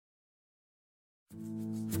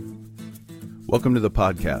Welcome to the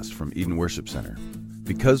podcast from Eden Worship Center.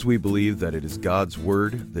 Because we believe that it is God's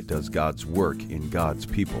Word that does God's work in God's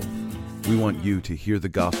people, we want you to hear the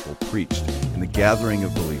gospel preached in the gathering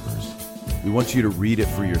of believers. We want you to read it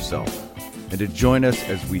for yourself and to join us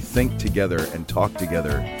as we think together and talk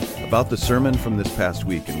together about the sermon from this past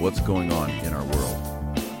week and what's going on in our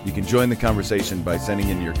world. You can join the conversation by sending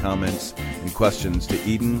in your comments and questions to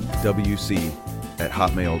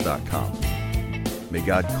edenwc@hotmail.com. May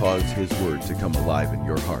God cause His Word to come alive in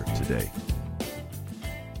your heart today.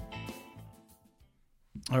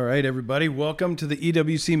 All right, everybody. Welcome to the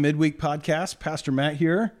EWC Midweek podcast. Pastor Matt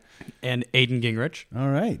here. And Aiden Gingrich. All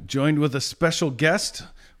right. Joined with a special guest,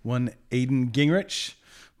 one Aiden Gingrich,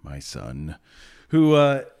 my son, who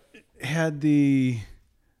had the,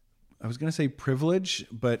 I was going to say privilege,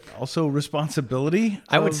 but also responsibility.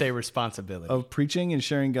 I would say responsibility. Of preaching and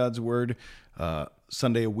sharing God's Word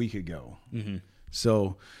Sunday a week ago. Mm-hmm.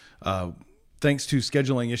 So thanks to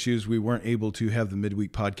scheduling issues, we weren't able to have the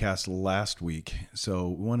midweek podcast last week. So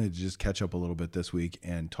we wanted to just catch up a little bit this week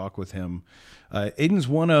and talk with him. Aiden's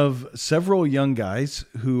one of several young guys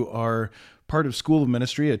who are part of School of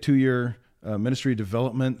Ministry, a 2-year ministry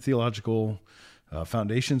development theological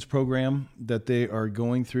foundations program that they are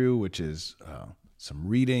going through, which is some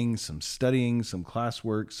reading, some studying, some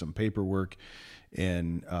classwork, some paperwork.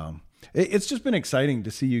 And it's just been exciting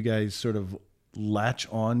to see you guys sort of latch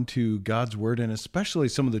on to God's Word, and especially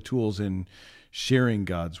some of the tools in sharing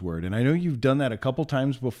God's Word. And I know you've done that a couple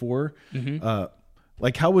times before. Mm-hmm.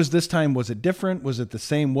 Like, how was this time? Was it different? Was it the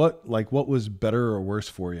same? What was better or worse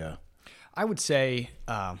for you? I would say,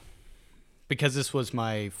 because this was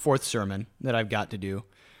my fourth sermon that I've got to do,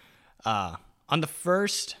 on the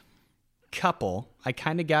first couple, I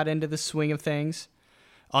kind of got into the swing of things.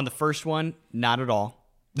 On the first one, not at all.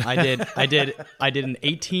 I did an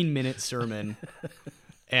 18-minute sermon,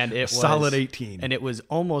 and it was solid 18, and it was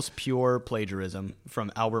almost pure plagiarism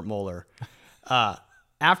from Albert Mohler.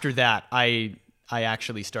 After that, I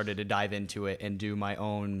actually started to dive into it and do my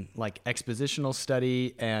own expositional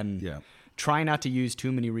study and try not to use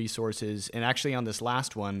too many resources. And actually, on this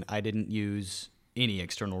last one, I didn't use any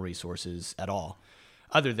external resources at all,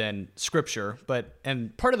 other than scripture.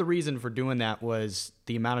 And part of the reason for doing that was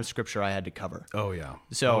the amount of scripture I had to cover. Oh, yeah.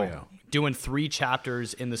 So doing 3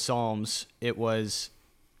 chapters in the Psalms, it was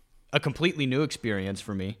a completely new experience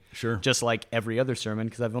for me. Sure. Just like every other sermon,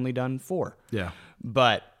 because I've only done 4. Yeah.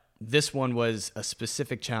 But this one was a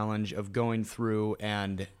specific challenge of going through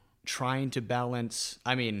and trying to balance.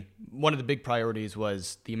 I mean, one of the big priorities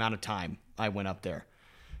was the amount of time I went up there.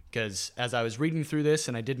 Because as I was reading through this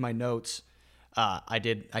and I did my notes, I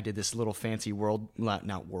did this little fancy word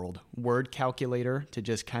calculator to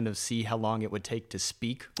just kind of see how long it would take to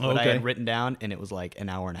speak what I had written down, and it was like an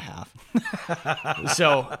hour and a half.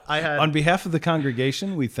 So I had, on behalf of the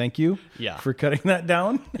congregation, we thank you for cutting that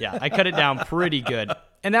down. Yeah, I cut it down pretty good,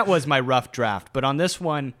 and that was my rough draft. But on this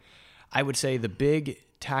one, I would say the big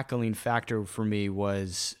tackling factor for me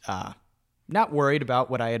was not worried about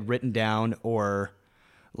what I had written down or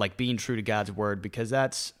being true to God's Word, because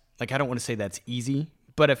that's, I don't want to say that's easy,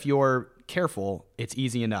 but if you're careful, it's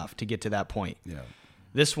easy enough to get to that point. Yeah.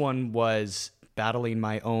 This one was battling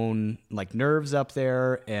my own nerves up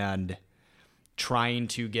there and trying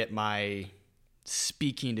to get my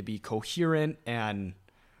speaking to be coherent and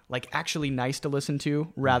actually nice to listen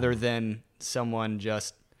to, rather than someone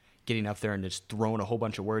just getting up there and just throwing a whole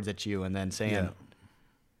bunch of words at you and then saying,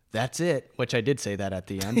 that's it, which I did say that at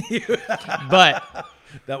the end. But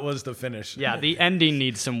that was the finish. Yeah, the ending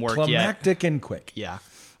needs some work. Climactic and quick. Yeah.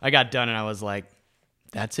 I got done and I was like,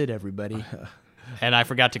 that's it, everybody. And I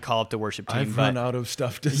forgot to call up the worship team. I've run out of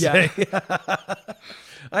stuff to say.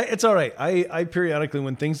 It's all right. I periodically,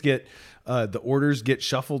 when things get, the orders get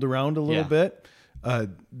shuffled around a little bit,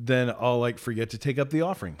 then I'll forget to take up the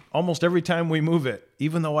offering. Almost every time we move it,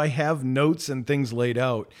 even though I have notes and things laid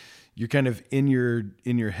out, you're kind of in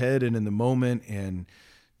your head and in the moment, and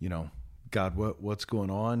God, what's going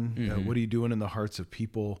on? Mm-hmm. What are you doing in the hearts of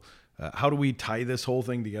people? How do we tie this whole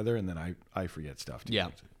thing together? And then I forget stuff. Yeah,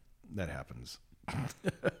 that happens.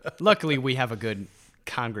 Luckily, we have a good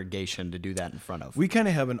congregation to do that in front of. We kind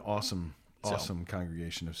of have an awesome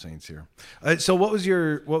congregation of saints here. So what was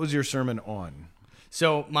your sermon on?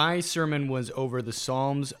 So my sermon was over the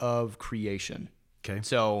Psalms of creation. Okay.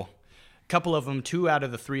 So a couple of them, 2 out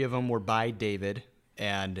of the 3 of them were by David,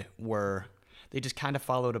 and they just kind of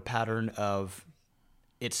followed a pattern of,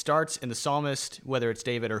 it starts in the psalmist, whether it's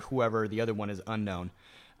David or whoever, the other one is unknown,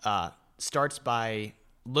 starts by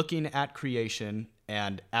looking at creation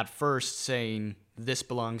and at first saying, this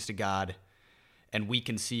belongs to God, and we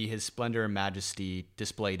can see his splendor and majesty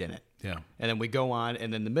displayed in it. Yeah. And then we go on,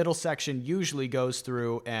 and then the middle section usually goes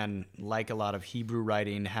through, and like a lot of Hebrew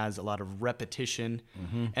writing, has a lot of repetition.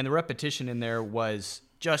 And the repetition in there was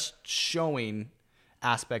just showing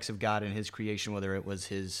aspects of God and his creation, whether it was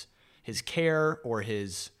his care or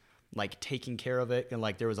his like taking care of it. And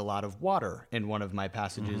like there was a lot of water in one of my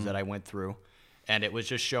passages that I went through, and it was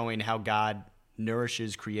just showing how God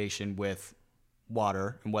nourishes creation with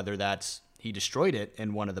water, and whether that's he destroyed it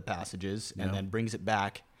in one of the passages and then brings it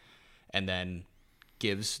back and then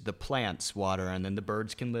gives the plants water, and then the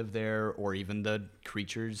birds can live there, or even the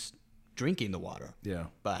creatures drinking the water. Yeah.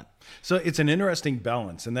 But so it's an interesting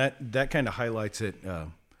balance, and that kind of highlights it.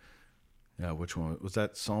 Which one was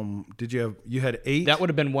that Psalm? You had 8? that would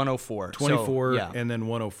have been 104. 24 So, yeah. and then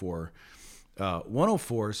 104.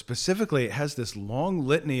 104 specifically, it has this long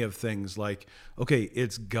litany of things like, okay,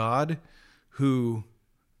 it's God who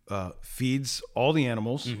feeds all the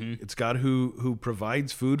animals. It's God who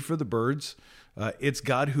provides food for the birds. It's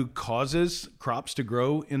God who causes crops to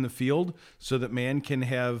grow in the field so that man can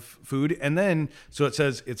have food. And then, so it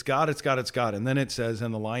says, it's God, it's God, it's God. And then it says,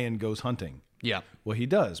 and the lion goes hunting. Yeah. Well, he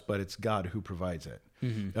does, but it's God who provides it.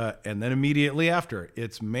 And then immediately after,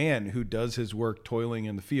 it's man who does his work toiling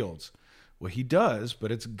in the fields. Well, he does,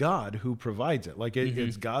 but it's God who provides it. Like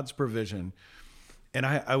it's God's provision. And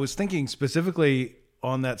I was thinking specifically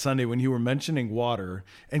on that Sunday when you were mentioning water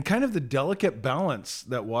and kind of the delicate balance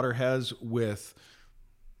that water has with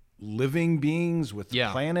living beings, with the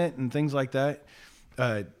planet and things like that.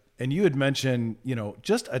 And you had mentioned,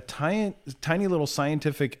 just a tiny little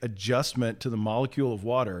scientific adjustment to the molecule of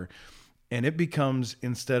water, and it becomes,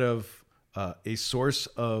 instead of a source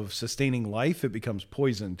of sustaining life, it becomes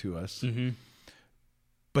poison to us.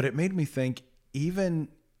 But it made me think, even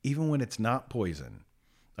when it's not poison,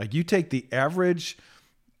 like you take the average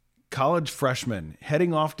college freshman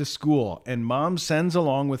heading off to school, and mom sends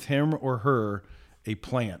along with him or her a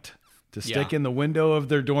plant to stick in the window of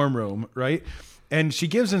their dorm room, right? And she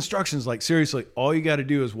gives instructions like, seriously, all you got to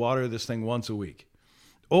do is water this thing once a week.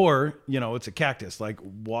 Or, it's a cactus, like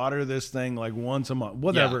water this thing like once a month,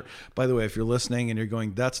 whatever. Yeah. By the way, if you're listening and you're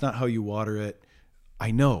going, that's not how you water it,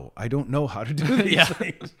 I know. I don't know how to do these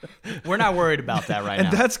things. We're not worried about that right now.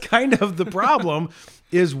 And that's kind of the problem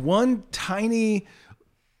is one tiny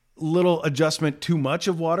little adjustment too much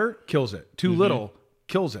of water kills it. Too little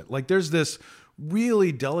kills it. Like there's this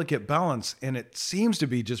really delicate balance, and it seems to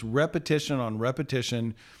be just repetition on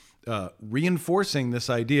repetition, reinforcing this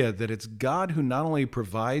idea that it's God who not only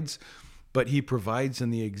provides, but he provides in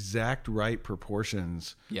the exact right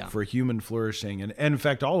proportions for human flourishing and in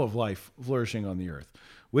fact, all of life flourishing on the earth,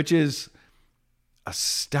 which is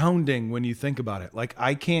astounding when you think about it. Like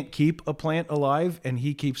I can't keep a plant alive, and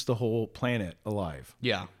he keeps the whole planet alive.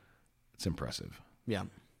 Yeah. It's impressive. Yeah.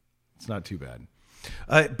 It's not too bad.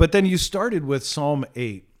 But then you started with Psalm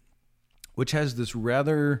 8, which has this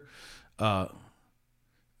rather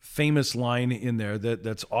famous line in there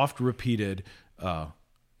that's oft repeated.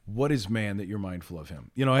 What is man that you're mindful of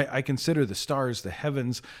him? I consider the stars, the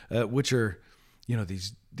heavens, which are,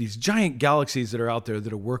 these giant galaxies that are out there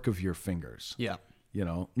that are work of your fingers. Yeah.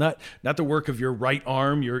 Not the work of your right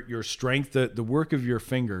arm, your strength, the work of your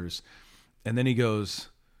fingers. And then he goes,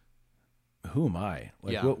 who am I?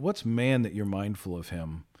 Like, what's man that you're mindful of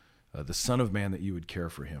him? The son of man that you would care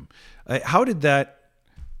for him. How did that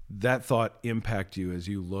thought impact you as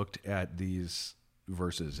you looked at these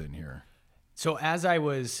verses in here? So as I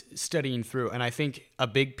was studying through, and I think a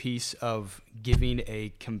big piece of giving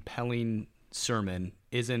a compelling sermon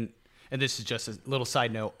isn't, and this is just a little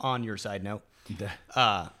side note on your side note,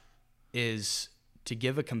 is to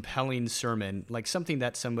give a compelling sermon, like something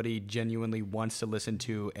that somebody genuinely wants to listen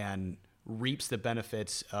to and reaps the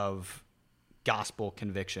benefits of gospel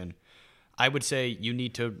conviction. I would say you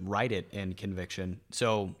need to write it in conviction.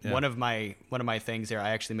 So one of my things there,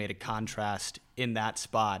 I actually made a contrast in that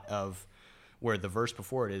spot of where the verse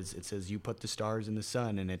before it says you put the stars in the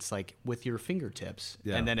sun, and it's like with your fingertips.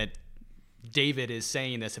 Yeah. And then David is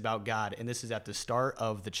saying this about God, and this is at the start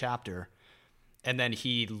of the chapter. And then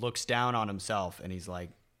he looks down on himself and he's like,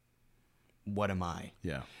 what am I?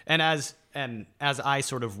 Yeah. And as I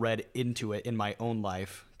sort of read into it in my own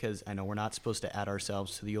life, because I know we're not supposed to add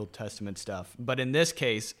ourselves to the Old Testament stuff, but in this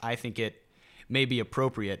case, I think it may be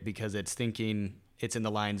appropriate because it's in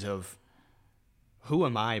the lines of, who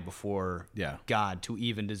am I before God to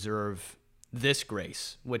even deserve this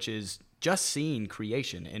grace, which is just seeing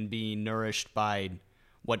creation and being nourished by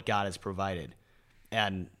what God has provided.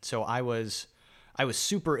 And so I was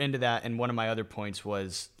super into that, and one of my other points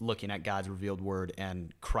was looking at God's revealed word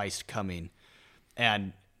and Christ coming.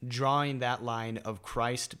 And drawing that line of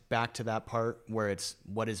Christ back to that part where it's,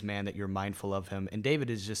 what is man that you're mindful of him? And David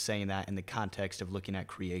is just saying that in the context of looking at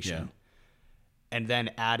creation. Yeah. And then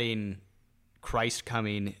adding Christ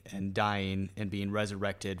coming and dying and being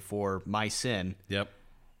resurrected for my sin. Yep.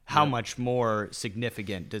 How much more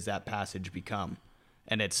significant does that passage become?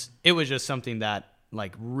 And it was just something that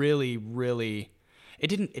like really, really, it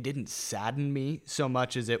didn't sadden me so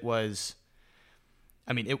much as it was,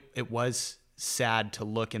 I mean, it was sad to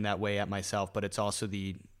look in that way at myself, but it's also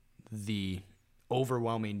the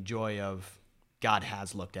overwhelming joy of God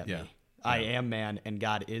has looked at me. I am man and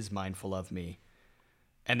God is mindful of me.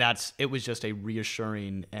 And it was just a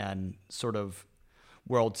reassuring and sort of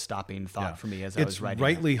world-stopping thought for me as I was writing. It's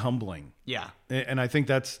rightly humbling. Yeah. And I think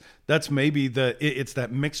that's maybe it's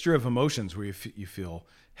that mixture of emotions where you feel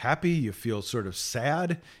happy, you feel sort of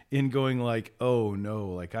sad in going like, oh no,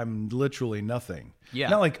 like I'm literally nothing. Yeah.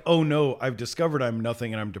 Not like, oh no, I've discovered I'm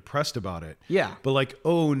nothing and I'm depressed about it. Yeah. But like,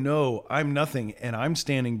 oh no, I'm nothing and I'm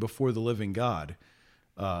standing before the living God.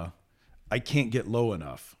 I can't get low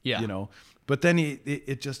enough. Yeah. You know? But then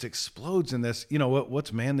it just explodes in this, you know,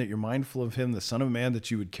 what's man that you're mindful of him, the Son of Man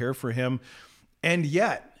that you would care for him. And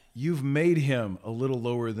yet you've made him a little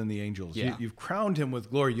lower than the angels. Yeah. You've crowned him with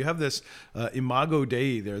glory. You have this imago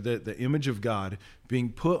Dei there, the image of God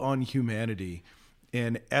being put on humanity.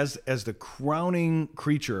 And as the crowning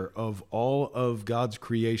creature of all of God's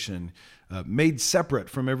creation, made separate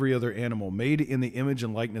from every other animal, made in the image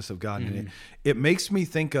and likeness of God. Mm-hmm. And it makes me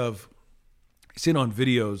think of, seen on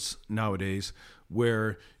videos nowadays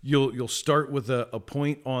where you'll start with a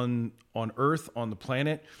point on Earth, on the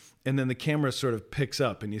planet, and then the camera sort of picks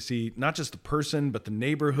up and you see not just the person, but the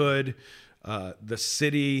neighborhood, the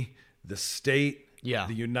city, the state,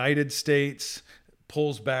 the United States,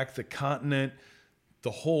 pulls back the continent,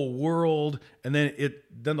 the whole world, and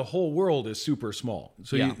then the whole world is super small.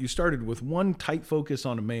 So you started with one tight focus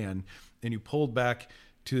on a man and you pulled back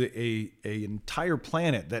to a entire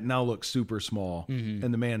planet that now looks super small,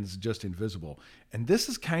 and the man's just invisible. And this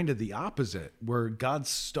is kind of the opposite, where God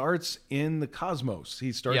starts in the cosmos.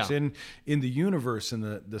 He starts in the universe and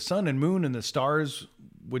the sun and moon and the stars,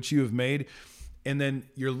 which you have made. And then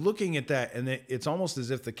you're looking at that, and it's almost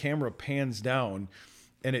as if the camera pans down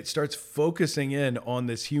and it starts focusing in on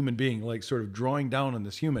this human being, like sort of drawing down on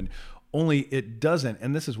this human. Only it doesn't,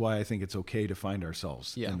 and this is why I think it's okay to find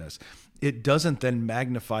ourselves in this. It doesn't then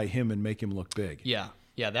magnify him and make him look big. Yeah,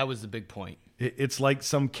 that was the big point. It's like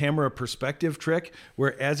some camera perspective trick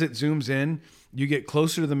where as it zooms in, you get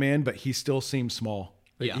closer to the man, but he still seems small.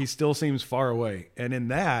 He still seems far away. And in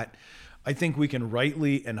that, I think we can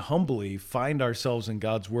rightly and humbly find ourselves in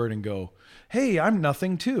God's word and go, hey, I'm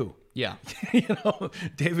nothing too. Yeah. You know,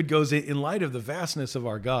 David goes, in light of the vastness of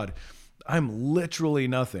our God, I'm literally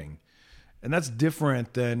nothing. And that's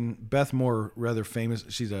different than Beth Moore, rather famous.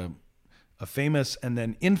 She's a famous and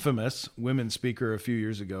then infamous women's speaker a few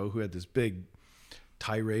years ago who had this big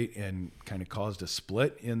tirade and kind of caused a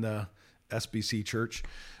split in the SBC church.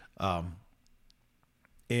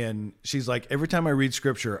 And she's like, every time I read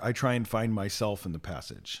scripture, I try and find myself in the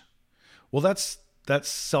passage. Well, that's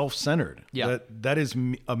self-centered. Yeah. That is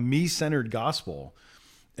a me-centered gospel.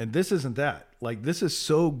 And this isn't that. Like, this is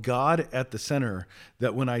so God at the center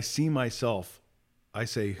that when I see myself, I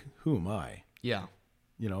say, who am I? Yeah.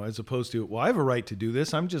 You know, as opposed to, well, I have a right to do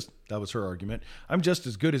this. That was her argument. I'm just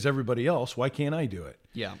as good as everybody else. Why can't I do it?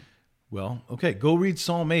 Yeah. Well, okay, go read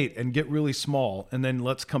Psalm 8 and get really small, and then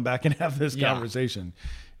let's come back and have this conversation.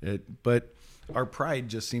 But our pride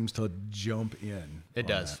just seems to jump in. It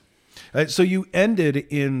does. So you ended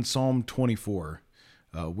in Psalm 24,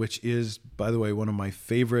 which is, by the way, one of my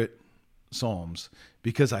favorite Psalms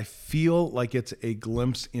because I feel like it's a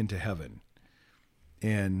glimpse into heaven.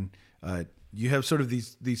 And you have sort of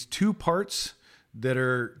these two parts that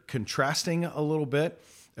are contrasting a little bit,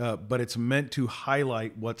 but it's meant to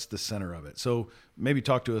highlight what's the center of it. So maybe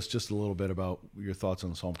talk to us just a little bit about your thoughts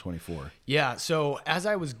on Psalm 24. Yeah, so as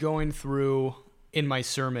I was going through in my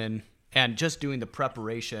sermon and just doing the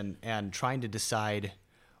preparation and trying to decide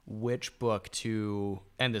which book to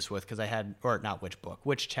end this with, because I had, or not which book,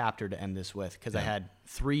 which chapter to end this with, because I had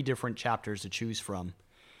 3 different chapters to choose from.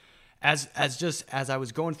 As I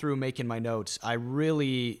was going through making my notes, I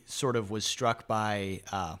really sort of was struck by,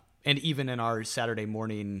 and even in our Saturday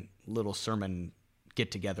morning little sermon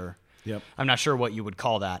get together, I'm not sure what you would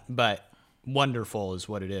call that, but wonderful is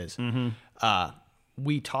what it is. Mm-hmm.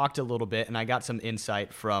 We talked a little bit, and I got some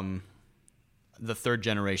insight from the third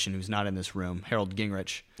generation who's not in this room, Harold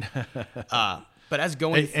Gingrich. But as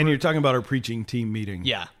going and you're talking about our preaching team meeting.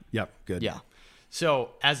 Yeah. Yep. Good. Yeah. So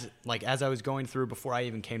as I was going through before I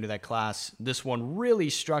even came to that class, this one really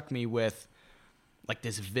struck me with like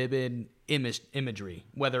this vivid imagery,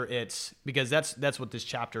 whether it's because that's what this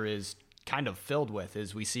chapter is kind of filled with,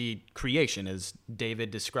 is we see creation as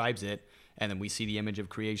David describes it, and then we see the image of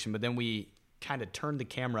creation, but then we kind of turn the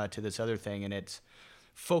camera to this other thing, and it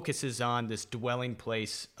focuses on this dwelling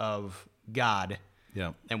place of God.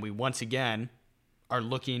 Yeah. And we once again are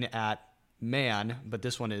looking at man, but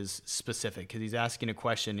this one is specific because he's asking a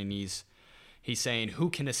question, and he's saying, who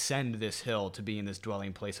can ascend this hill to be in this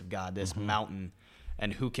dwelling place of God, this mountain,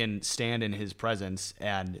 and who can stand in his presence?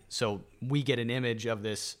 And so we get an image of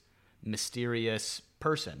this mysterious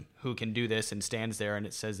person who can do this and stands there, and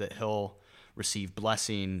it says that he'll receive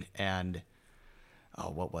blessing and,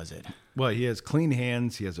 what was it? Well, he has clean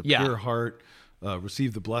hands, he has a pure heart,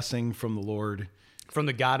 receive the blessing from the Lord. From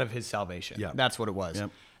the God of his salvation. Yeah. That's what it was. Yep.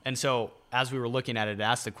 And so as we were looking at it, it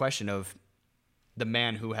asked the question of the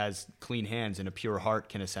man who has clean hands and a pure heart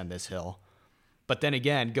can ascend this hill. But then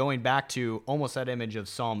again, going back to almost that image of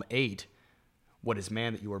Psalm 8, what is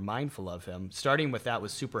man that you are mindful of him? Starting with that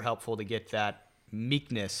was super helpful to get that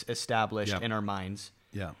meekness established in our minds.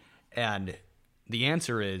 Yeah. And the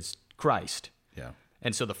answer is Christ. Yeah.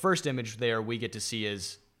 And so the first image there we get to see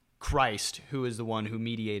is Christ, who is the one who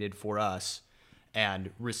mediated for us and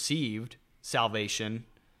received salvation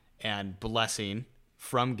and blessing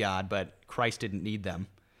from God, but Christ didn't need them.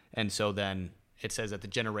 And so then it says that the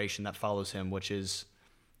generation that follows him, which is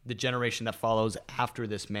the generation that follows after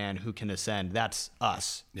this man who can ascend, that's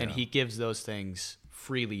us. Yeah. And he gives those things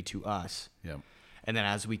freely to us. Yeah. And then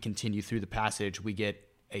as we continue through the passage, we get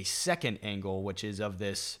a second angle, which is of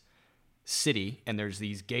this city, and there's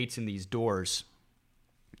these gates and these doors,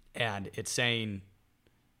 and it's saying,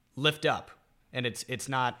 lift up. And it's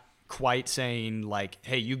not quite saying like,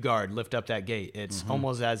 hey, you guard, lift up that gate. It's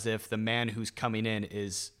almost as if the man who's coming in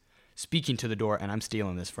is speaking to the door, and I'm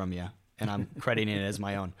stealing this from you, and I'm crediting it as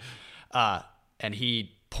my own. And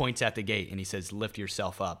he points at the gate, and he says, lift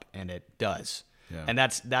yourself up, and it does. Yeah. And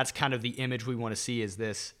that's kind of the image we want to see, is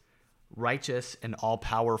this righteous and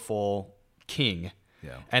all-powerful king.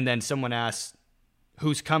 Yeah. And then someone asks,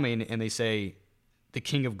 who's coming? And they say, the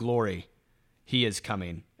King of Glory, he is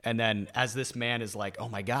coming. And then as this man is like, oh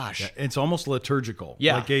my gosh. Yeah, it's almost liturgical.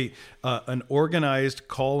 Yeah. Like an organized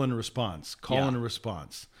call and response. Call and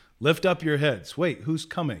response. Lift up your heads. Wait, who's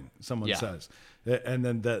coming? Someone says. And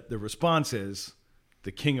then the response is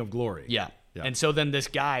the King of Glory. Yeah. Yeah. And so then this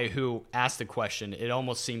guy who asked the question, it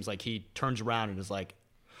almost seems like he turns around and is like,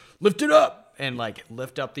 lift it up, and like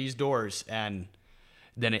lift up these doors. And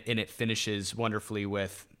then it finishes wonderfully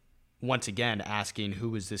with, once again, asking,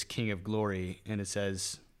 who is this King of Glory? And it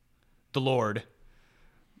says, the Lord.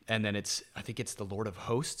 And then I think it's the Lord of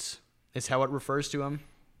hosts is how it refers to him,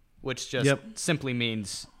 which just simply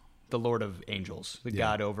means the Lord of angels, the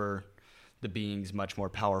God over the beings much more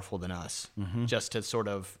powerful than us. Just to sort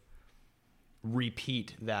of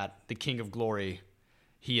repeat that the King of Glory,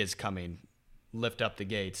 he is coming, lift up the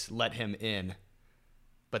gates, let him in.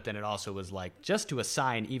 But then it also was like, just to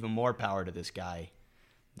assign even more power to this guy,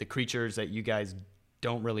 the creatures that you guys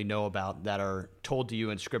don't really know about that are told to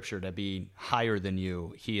you in Scripture to be higher than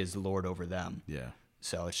you, he is Lord over them. Yeah.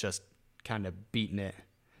 So it's just kind of beating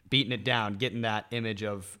it down, getting that image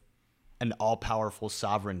of an all-powerful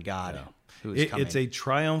sovereign God who is coming. It's a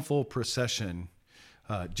triumphal procession.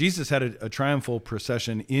 Jesus had a triumphal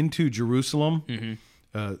procession into Jerusalem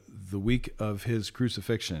the week of his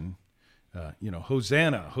crucifixion.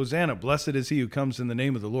 Hosanna, Hosanna, blessed is he who comes in the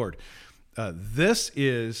name of the Lord. This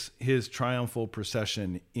is his triumphal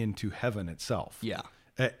procession into heaven itself. Yeah.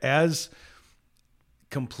 As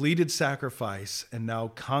completed sacrifice and now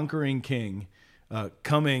conquering king,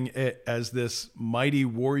 coming as this mighty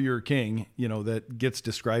warrior king, that gets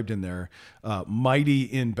described in there, mighty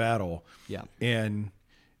in battle. Yeah. And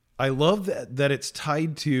I love that it's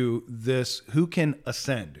tied to this, who can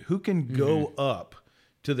ascend, who can go up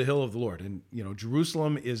to the hill of the Lord. And,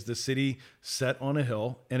 Jerusalem is the city set on a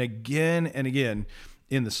hill. And again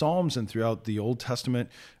in the Psalms and throughout the Old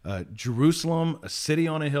Testament, Jerusalem, a city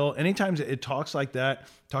on a hill, anytime it talks like that,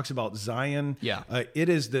 talks about Zion, it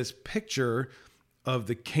is this picture of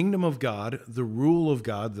the kingdom of God, the rule of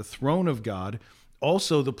God, the throne of God,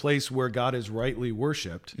 also the place where God is rightly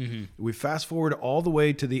worshiped. We fast forward all the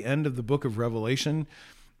way to the end of the book of Revelation,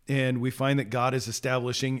 and we find that God is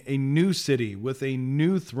establishing a new city with a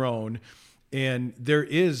new throne, and there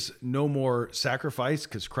is no more sacrifice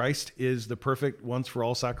because Christ is the perfect once for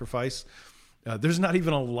all sacrifice. There's not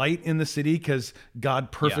even a light in the city because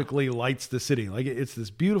God perfectly lights the city. Like, it's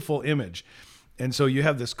this beautiful image. And so you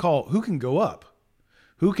have this call, who can go up?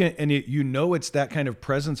 Who can, and you know it's that kind of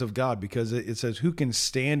presence of God because it says who can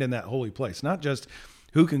stand in that holy place, not just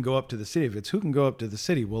who can go up to the city. If it's who can go up to the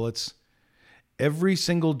city, well, it's every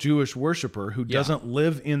single Jewish worshiper who doesn't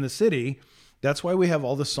live in the city. That's why we have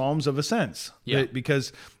all the Psalms of Ascents,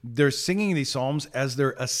 because they're singing these Psalms as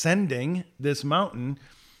they're ascending this mountain.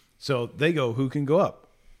 So they go, who can go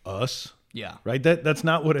up? Us. Yeah. Right. That's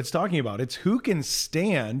not what it's talking about. It's who can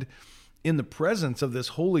stand in the presence of this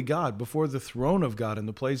holy God before the throne of God in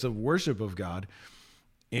the place of worship of God.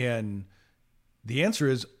 And the answer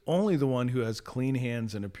is only the one who has clean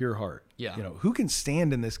hands and a pure heart. Yeah. Who can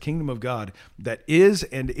stand in this kingdom of God that is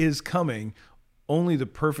and is coming? Only the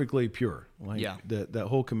perfectly pure. That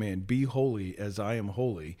whole command, be holy as I am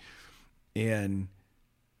holy. And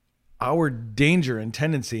our danger and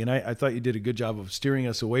tendency, and I thought you did a good job of steering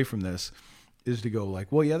us away from this, is to go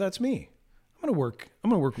like, well, yeah, that's me. I'm going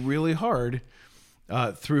to work really hard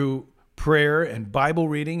through prayer and Bible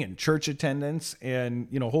reading and church attendance and,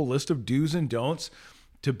 a whole list of do's and don'ts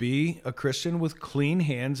to be a Christian with clean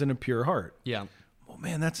hands and a pure heart. Yeah. Well,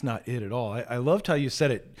 man, that's not it at all. I loved how you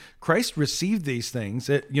said it. Christ received these things.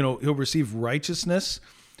 He'll receive righteousness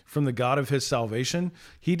from the God of his salvation.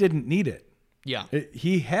 He didn't need it. Yeah.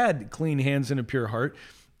 He had clean hands and a pure heart.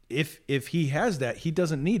 If he has that, he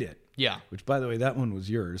doesn't need it. Yeah. Which, by the way, that one was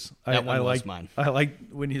yours. That one was mine. I like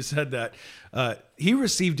when you said that. He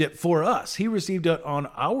received it for us. He received it on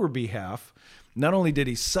our behalf. Not only did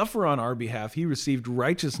he suffer on our behalf, he received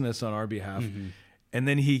righteousness on our behalf. Mm-hmm. And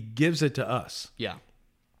then he gives it to us. Yeah.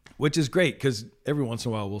 Which is great because every once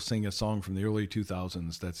in a while we'll sing a song from the early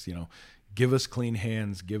 2000s that's, give us clean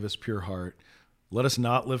hands, give us pure heart. Let us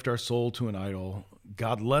not lift our soul to an idol.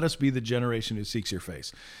 God, let us be the generation who seeks your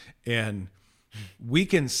face. And we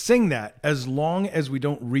can sing that as long as we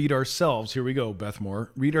don't read ourselves. Here we go, Beth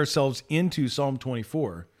Moore. Read ourselves into Psalm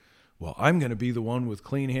 24. Well, I'm going to be the one with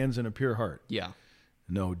clean hands and a pure heart. Yeah.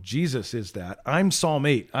 No, Jesus is that. I'm Psalm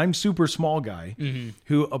 8. I'm super small guy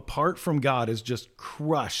who, apart from God, is just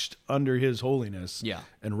crushed under his holiness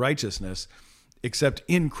and righteousness. Except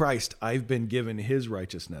in Christ, I've been given his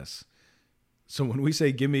righteousness. So when we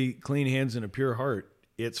say, give me clean hands and a pure heart,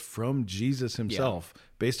 it's from Jesus himself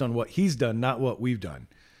based on what he's done, not what we've done,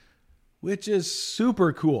 which is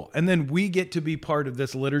super cool. And then we get to be part of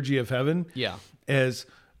this liturgy of heaven and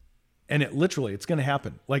it's going to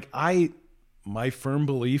happen. My firm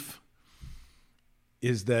belief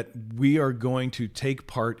is that we are going to take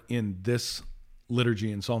part in this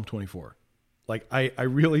liturgy in Psalm 24. I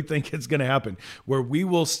really think it's going to happen where we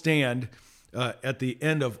will stand at the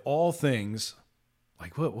end of all things.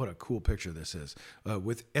 What a cool picture this is,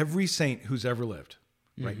 with every saint who's ever lived,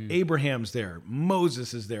 right? Mm-hmm. Abraham's there,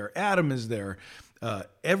 Moses is there, Adam is there,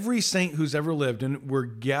 every saint who's ever lived, and we're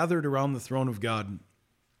gathered around the throne of God.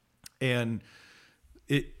 And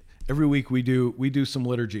every week we do some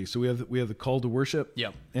liturgy. So we have the call to worship,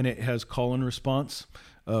 and it has call and response.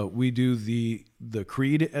 We do the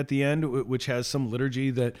creed at the end, which has some liturgy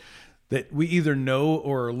that we either know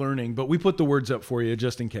or are learning, but we put the words up for you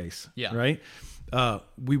just in case, right?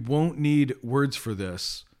 We won't need words for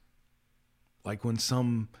this. Like when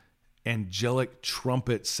some angelic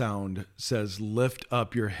trumpet sound says, lift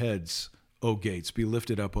up your heads, O gates, be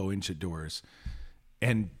lifted up, O ancient doors.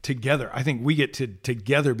 And together, I think we get to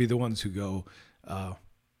together be the ones who go,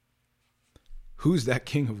 who's that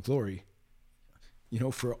King of glory?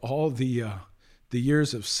 For all the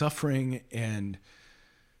years of suffering and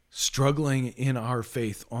struggling in our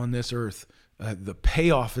faith on this earth, the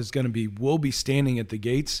payoff is going to be, we'll be standing at the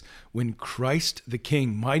gates when Christ the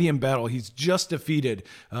King, mighty in battle, he's just defeated.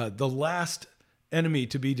 The last enemy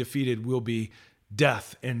to be defeated will be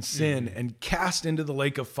death and sin and cast into the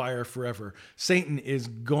lake of fire forever. Satan is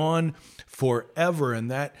gone forever.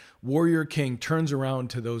 And that warrior king turns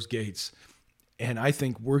around to those gates. And I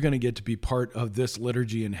think we're going to get to be part of this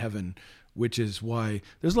liturgy in heaven, which is why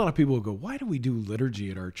there's a lot of people who go, why do we do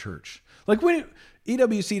liturgy at our church? When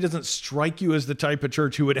EWC doesn't strike you as the type of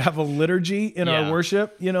church who would have a liturgy in our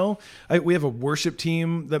worship, we have a worship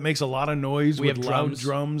team that makes a lot of noise. We have loud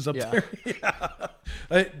drums up there.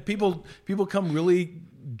 People come really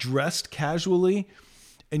dressed casually.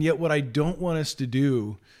 And yet what I don't want us to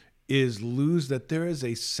do is lose that there is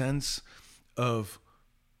a sense of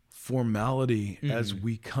formality as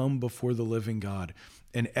we come before the living God.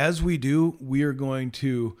 And as we do, we are going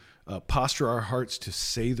to posture our hearts to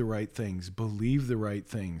say the right things, believe the right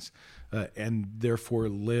things, and therefore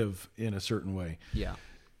live in a certain way. Yeah.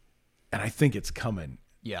 And I think it's coming.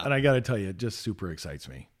 Yeah. And I got to tell you, it just super excites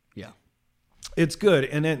me. Yeah. It's good.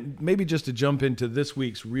 And then maybe just to jump into this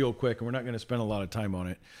week's real quick, and we're not going to spend a lot of time on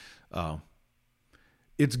it.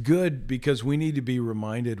 it's good because we need to be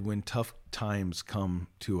reminded when tough times come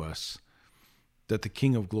to us that the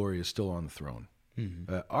King of Glory is still on the throne.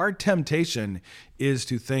 Our temptation is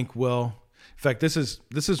to think, well, in fact, this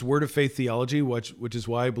is Word of Faith theology, which is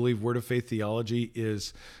why I believe Word of Faith theology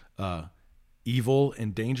is evil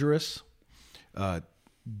and dangerous.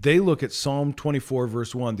 They look at Psalm 24,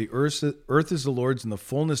 verse 1, the earth is the Lord's and the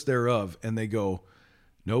fullness thereof, and they go,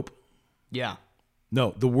 nope. Yeah.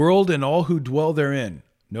 No, the world and all who dwell therein.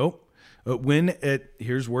 Nope.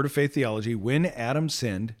 Here's Word of Faith theology, when Adam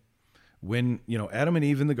sinned, when, Adam and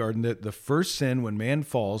Eve in the garden, the first sin, when man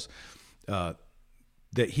falls, that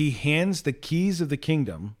he hands the keys of the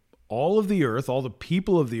kingdom, all of the earth, all the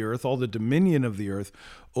people of the earth, all the dominion of the earth,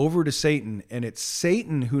 over to Satan, and it's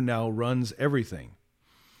Satan who now runs everything.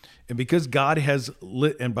 And because God has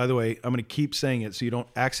and by the way, I'm going to keep saying it so you don't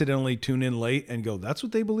accidentally tune in late and go, that's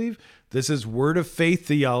what they believe? This is Word of Faith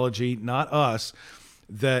theology, not us,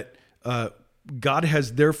 that God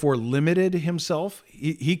has therefore limited himself.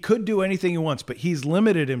 He could do anything he wants, but he's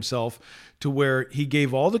limited himself to where he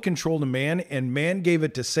gave all the control to man and man gave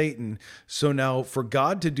it to Satan. So now for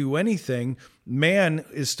God to do anything, man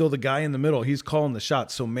is still the guy in the middle. He's calling the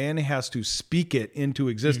shots. So man has to speak it into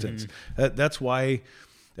existence. That's why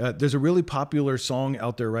there's a really popular song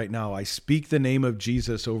out there right now, I Speak the Name of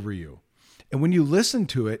Jesus Over You. And when you listen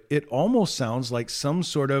to it, it almost sounds like some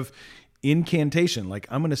sort of incantation, like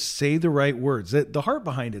I'm going to say the right words. The heart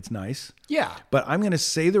behind it's nice. Yeah. But I'm going to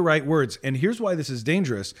say the right words. And here's why this is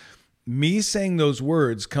dangerous. Me saying those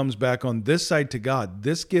words comes back on this side to God.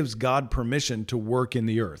 This gives God permission to work in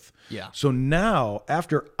the earth. Yeah. So now,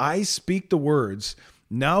 after I speak the words,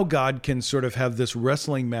 now God can sort of have this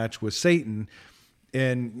wrestling match with Satan.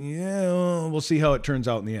 And we'll see how it turns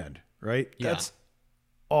out in the end, right? Yeah. That's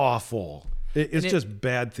awful. It's just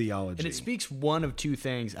bad theology. And it speaks one of two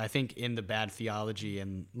things, I think, in the bad theology.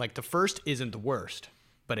 And like the first isn't the worst,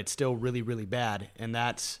 but it's still really, really bad. And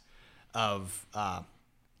that's of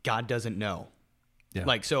God doesn't know. Yeah.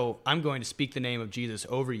 Like, so I'm going to speak the name of Jesus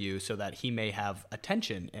over you so that he may have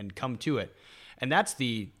attention and come to it. And that's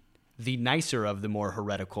the nicer of the more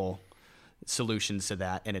heretical solutions to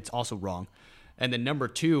that. And it's also wrong. And then number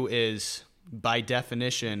two is, by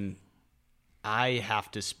definition, I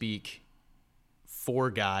have to speak for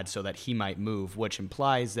God so that he might move, which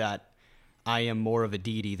implies that I am more of a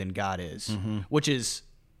deity than God is, which is...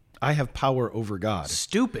 I have power over God.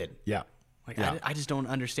 Stupid. Yeah. Like, yeah. I just don't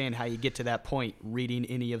understand how you get to that point reading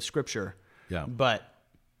any of Scripture. Yeah. But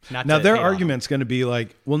not now, to their hate on him. argument's going to be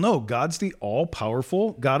like, well, no, God's the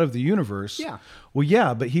all-powerful God of the universe. Yeah. Well,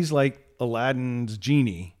 yeah, but he's like Aladdin's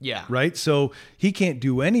genie. Yeah. Right? So he can't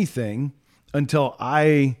do anything until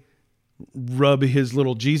I rub his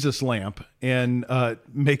little Jesus lamp and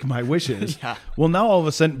make my wishes. Yeah. Well, now all of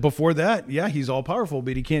a sudden, before that, yeah, he's all-powerful,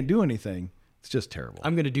 but he can't do anything. It's just terrible.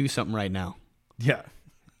 I'm going to do something right now. Yeah.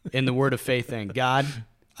 In the Word of Faith thing, God,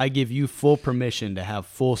 I give you full permission to have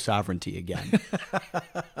full sovereignty again.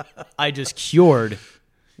 I just cured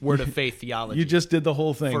Word of Faith theology. You just did the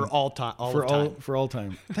whole thing. For all time. For all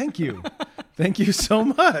time. Thank you. Thank you so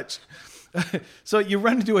much. So you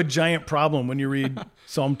run into a giant problem when you read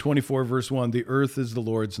Psalm 24, verse 1. The earth is the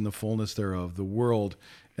Lord's and the fullness thereof, the world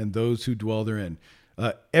and those who dwell therein.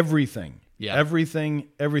 Everything. Yeah. Everything.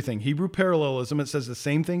 Hebrew parallelism, it says the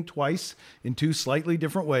same thing twice in two slightly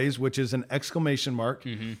different ways, which is an exclamation mark.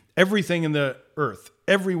 Everything in the earth,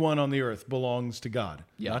 everyone on the earth belongs to God.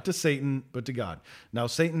 Yeah. Not to Satan, but to God. Now,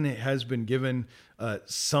 Satan has been given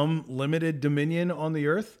some limited dominion on the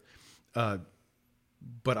earth.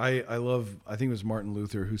 But I think it was Martin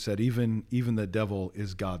Luther who said even the devil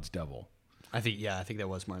is God's devil. I think that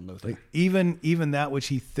was Martin Luther. Like even that which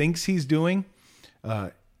he thinks he's doing,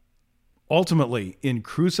 ultimately in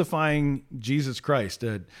crucifying Jesus Christ,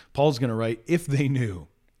 Paul's going to write, if they knew.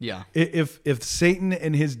 Yeah. If Satan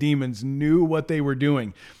and his demons knew what they were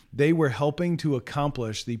doing, they were helping to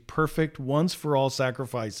accomplish the perfect once for all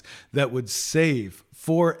sacrifice that would save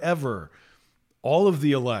forever all of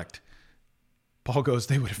the elect. Paul goes,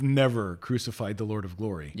 they would have never crucified the Lord of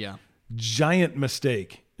glory. Yeah. Giant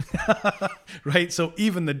mistake. Right? So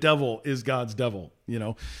even the devil is God's devil,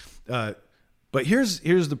 But here's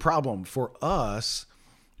the problem for us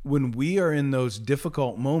when we are in those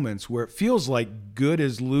difficult moments where it feels like good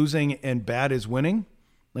is losing and bad is winning.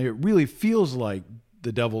 Like it really feels like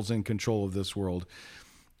the devil's in control of this world.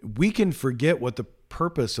 We can forget what the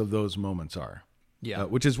purpose of those moments are. Yeah.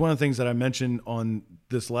 Which is one of the things that I mentioned on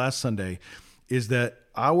this last Sunday, is that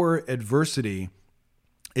our adversity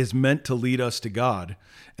is meant to lead us to God,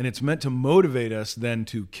 and it's meant to motivate us then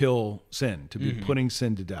to kill sin, to be putting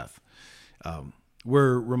sin to death.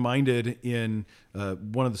 We're reminded in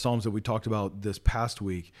one of the Psalms that we talked about this past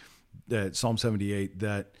week, that Psalm 78,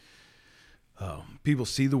 that people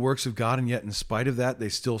see the works of God, and yet in spite of that, they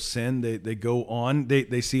still sin. They go on.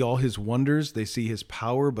 They see all his wonders. They see his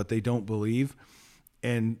power, but they don't believe.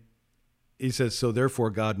 And he says, so therefore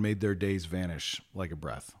God made their days vanish like a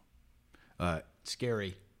breath.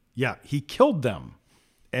 Scary. Yeah, he killed them,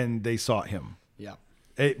 and they sought him. Yeah.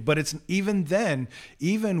 But it's even then,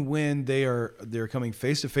 even when they're coming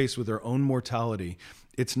face to face with their own mortality,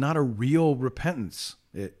 it's not a real repentance.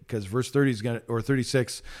 Because verse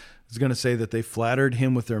 36 is going to say that they flattered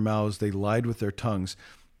him with their mouths, they lied with their tongues.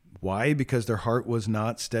 Why? Because their heart was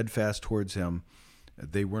not steadfast towards him.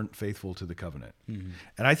 They weren't faithful to the covenant. Mm-hmm.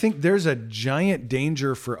 And I think there's a giant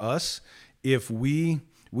danger for us if we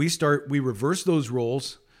reverse those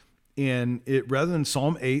roles, and rather than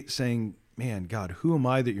Psalm 8 saying, man, God, who am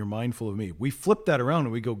I that you're mindful of me? We flip that around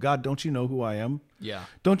and we go, God, don't you know who I am? Yeah.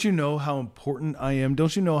 Don't you know how important I am?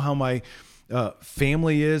 Don't you know how my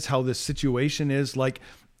family is, how this situation is? Like,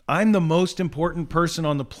 I'm the most important person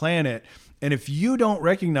on the planet. And if you don't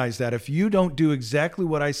recognize that, if you don't do exactly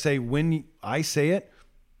what I say when I say it,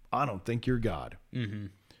 I don't think you're God. Mm-hmm.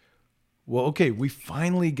 Well, okay, we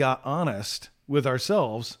finally got honest with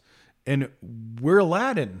ourselves, and we're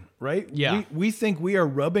Aladdin, right? Yeah. We think we are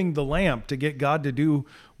rubbing the lamp to get God to do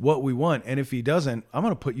what we want. And if he doesn't, I'm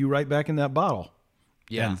going to put you right back in that bottle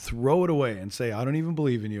and throw it away and say, I don't even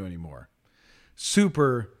believe in you anymore.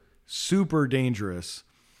 Super, super dangerous.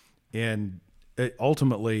 And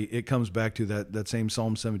ultimately, it comes back to that same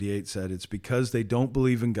Psalm 78 said, it's because they don't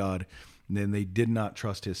believe in God, and then they did not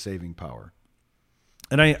trust his saving power.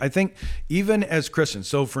 And I think even as Christians,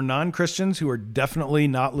 so for non-Christians who are definitely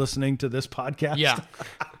not listening to this podcast. Yeah.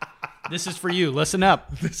 This is for you. Listen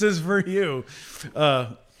up. This is for you.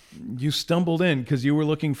 You stumbled in because you were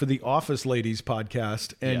looking for the Office Ladies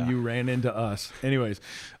podcast, and you ran into us. Anyways,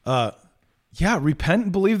 repent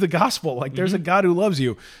and believe the gospel. Like, there's a God who loves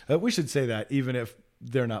you. We should say that even if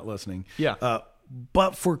they're not listening. Yeah.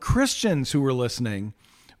 But for Christians who are listening,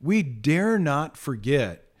 we dare not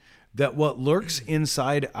forget that what lurks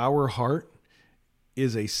inside our heart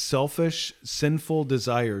is a selfish, sinful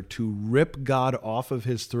desire to rip God off of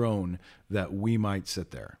his throne that we might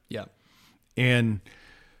sit there. Yeah. And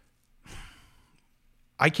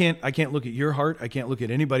I can't look at your heart. I can't look at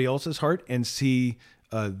anybody else's heart and see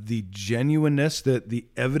the genuineness, the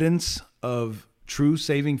evidence of true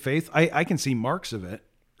saving faith. I can see marks of it.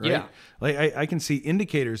 Right? Yeah. Like I can see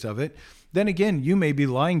indicators of it. Then again, you may be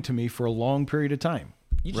lying to me for a long period of time.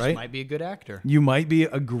 You just might be a good actor. You might be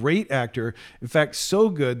a great actor. In fact, so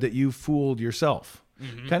good that you fooled yourself.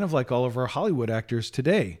 Mm-hmm. Kind of like all of our Hollywood actors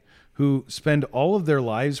today who spend all of their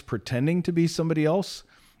lives pretending to be somebody else.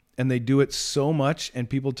 And they do it so much, and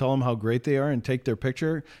people tell them how great they are and take their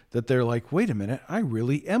picture, that they're like, wait a minute, I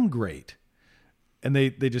really am great. And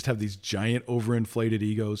they just have these giant overinflated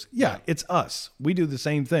egos. Yeah, it's us. We do the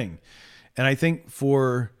same thing. And I think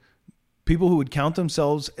for people who would count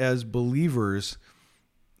themselves as believers,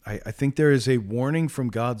 I think there is a warning from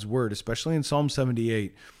God's word, especially in Psalm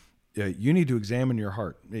 78. You need to examine your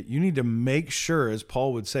heart. You need to make sure, as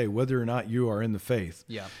Paul would say, whether or not you are in the faith.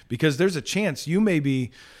 Yeah. Because there's a chance you may be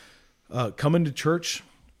coming to church,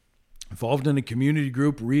 involved in a community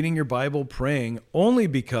group, reading your Bible, praying, only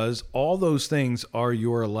because all those things are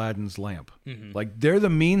your Aladdin's lamp. Mm-hmm. Like, they're the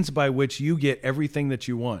means by which you get everything that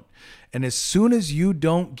you want. And as soon as you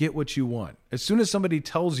don't get what you want, as soon as somebody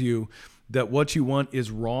tells you that what you want is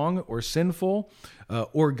wrong or sinful,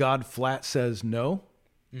 or God flat says no,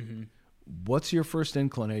 what's your first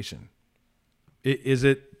inclination? Is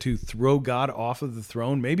it to throw God off of the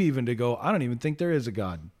throne? Maybe even to go, I don't even think there is a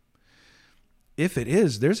God. If it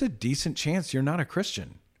is, there's a decent chance you're not a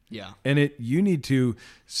Christian. Yeah. And you need to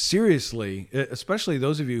seriously, especially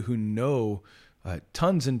those of you who know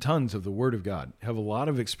tons and tons of the Word of God, have a lot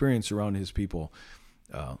of experience around his people,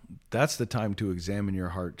 that's the time to examine your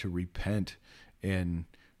heart, to repent, and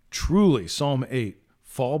truly, Psalm 8,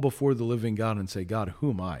 fall before the living God and say, God,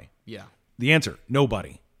 who am I? Yeah. The answer,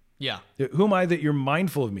 nobody. Yeah. Who am I that you're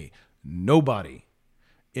mindful of me? Nobody.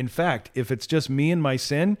 In fact, if it's just me and my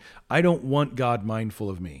sin, I don't want God mindful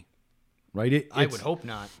of me. Right? I would hope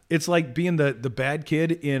not. It's like being the bad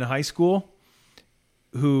kid in high school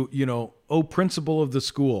who, principal of the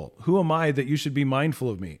school, who am I that you should be mindful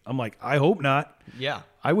of me? I'm like, I hope not. Yeah.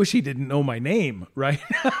 I wish he didn't know my name, right?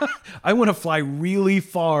 I want to fly really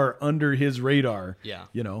far under his radar. Yeah.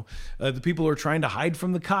 The people who are trying to hide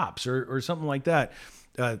from the cops or something like that.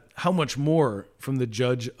 How much more from the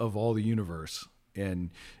judge of all the universe? And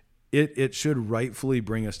it should rightfully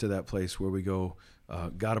bring us to that place where we go,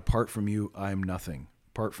 God, apart from you, I'm nothing.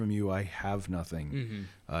 Apart from you, I have nothing.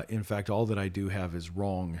 In fact, all that I do have is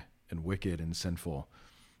wrong and wicked and sinful.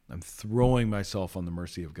 I'm throwing myself on the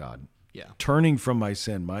mercy of God. Yeah. Turning from my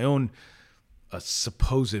sin, my own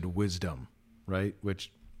supposed wisdom, right?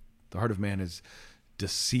 Which the heart of man is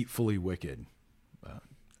deceitfully wicked,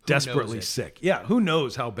 desperately sick. Yeah, who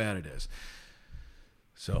knows how bad it is.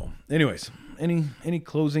 So, anyways, any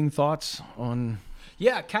closing thoughts on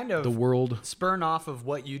kind of the world? Spurn off of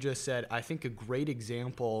what you just said, I think a great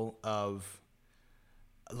example of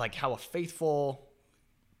like how a faithful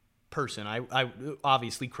person, I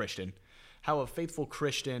obviously Christian, how a faithful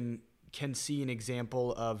Christian can see an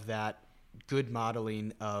example of that good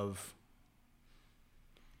modeling of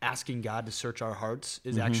asking God to search our hearts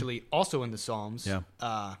is actually also in the Psalms. Yeah.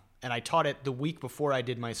 And I taught it the week before I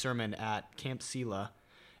did my sermon at Camp Selah.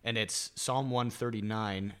 And it's Psalm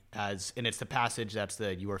 139 and it's the passage that's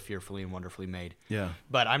you are fearfully and wonderfully made. Yeah.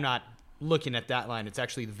 But I'm not looking at that line. It's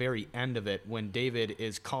actually the very end of it when David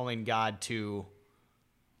is calling God to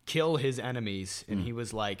kill his enemies. And he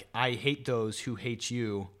was like, I hate those who hate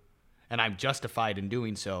you, and I'm justified in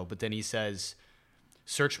doing so. But then he says,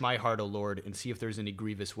 search my heart, O Lord, and see if there's any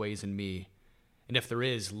grievous ways in me. And if there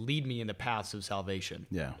is, lead me in the paths of salvation.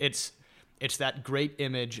 Yeah. It's that great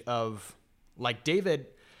image of like David.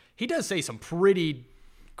 He does say some pretty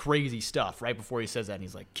crazy stuff right before he says that. And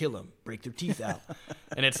he's like, kill him, break their teeth out.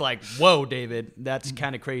 And it's like, whoa, David, that's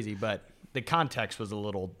kind of crazy. But the context was a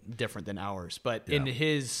little different than ours. But in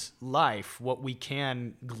his life, what we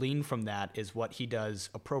can glean from that is what he does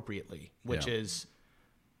appropriately, which is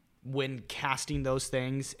when casting those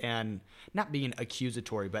things and not being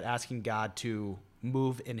accusatory, but asking God to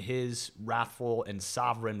move in his wrathful and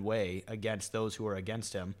sovereign way against those who are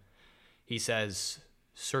against him. He says,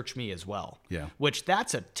 search me as well. Yeah. Which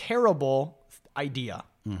that's a terrible idea.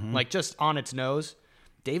 Like just on its nose,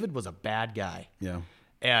 David was a bad guy. Yeah.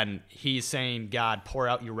 And he's saying, God, pour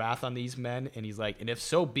out your wrath on these men. And he's like, and if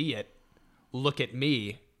so be it, look at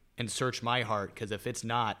me and search my heart. Because if it's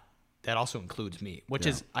not, that also includes me, which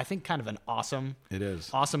is, I think, kind of an awesome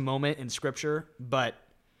moment in Scripture. But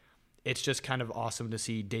it's just kind of awesome to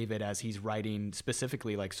see David as he's writing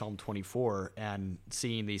specifically like Psalm 24 and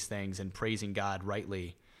seeing these things and praising God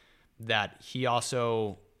rightly, that he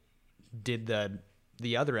also did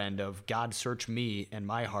the other end of God, search me and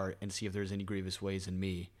my heart and see if there's any grievous ways in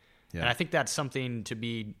me. Yeah. And I think that's something to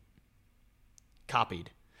be copied.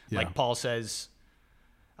 Yeah. Like Paul says,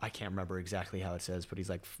 I can't remember exactly how it says, but he's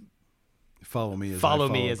like, follow me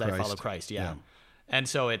as I follow Christ. Yeah. And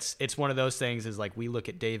so it's one of those things is like, we look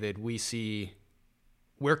at David, we see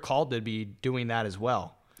we're called to be doing that as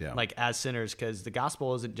well. Yeah. Like as sinners, because the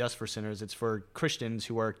gospel isn't just for sinners. It's for Christians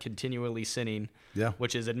who are continually sinning,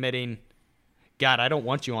 which is admitting, God, I don't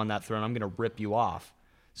want you on that throne. I'm going to rip you off.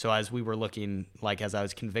 So as we were looking, like as I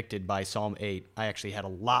was convicted by Psalm 8, I actually had a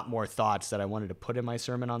lot more thoughts that I wanted to put in my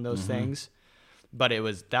sermon on those things. But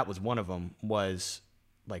that was one of them, was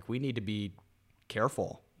like, we need to be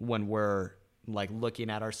careful when we're like looking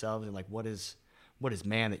at ourselves and like, what is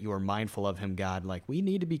man that you are mindful of him, God? Like, we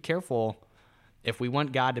need to be careful if we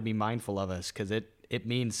want God to be mindful of us, because it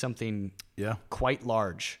means something quite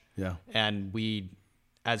large. Yeah. And we,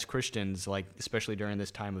 as Christians, like especially during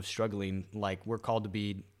this time of struggling, like we're called to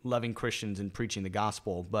be loving Christians and preaching the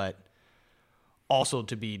gospel, but also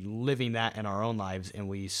to be living that in our own lives, and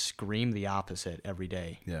we scream the opposite every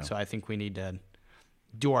day. Yeah. So I think we need to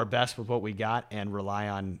do our best with what we got and rely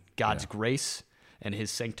on God's grace and his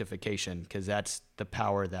sanctification, because that's the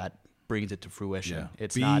power that brings it to fruition. Yeah.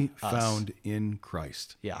 It's not us. Found in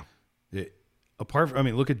Christ. Yeah.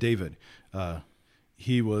 Look at David.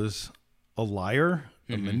 He was a liar,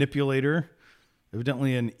 a manipulator,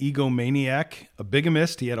 evidently an egomaniac, a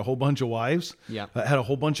bigamist. He had a whole bunch of wives. Yeah. Had a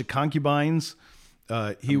whole bunch of concubines.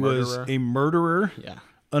 He was a murderer. Yeah.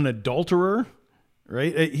 An adulterer.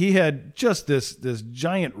 Right? He had just this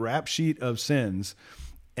giant rap sheet of sins,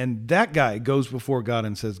 and that guy goes before God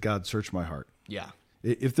and says, God, search my heart. Yeah.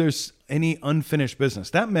 If there's any unfinished business,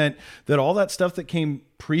 that meant that all that stuff that came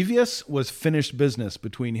previous was finished business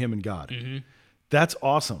between him and God. Mm-hmm. That's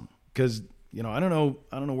awesome, because I don't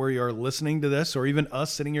know where you are listening to this, or even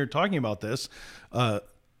us sitting here talking about this.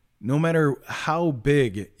 No matter how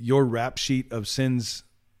big your rap sheet of sins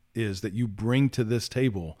is that you bring to this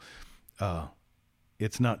table,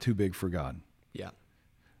 it's not too big for God. Yeah.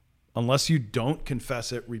 Unless you don't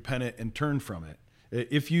confess it, repent it, and turn from it.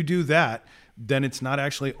 If you do that, then it's not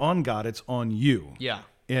actually on God, it's on you. Yeah.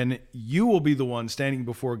 And you will be the one standing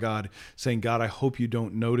before God saying, God, I hope you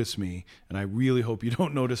don't notice me, and I really hope you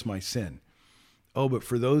don't notice my sin. Oh, but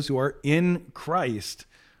for those who are in Christ,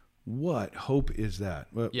 what hope is that?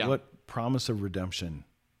 What promise of redemption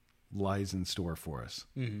lies in store for us?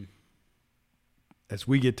 Mm-hmm. As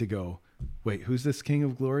we get to go, wait, who's this King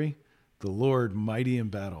of glory? The Lord mighty in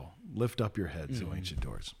battle. Lift up your heads, O ancient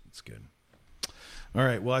doors. It's good. All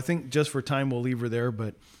right. Well, I think just for time, we'll leave her there,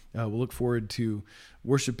 but we'll look forward to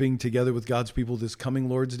worshiping together with God's people this coming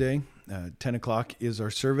Lord's Day. 10 o'clock is our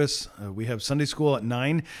service. We have Sunday school at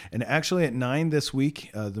 9. And actually at 9 this week,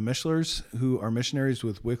 the Mishlers, who are missionaries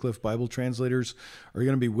with Wycliffe Bible translators, are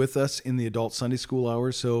going to be with us in the adult Sunday school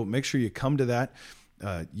hours. So make sure you come to that.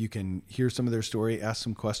 You can hear some of their story, ask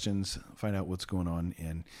some questions, find out what's going on.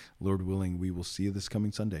 And Lord willing, we will see you this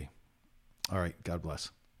coming Sunday. All right. God bless.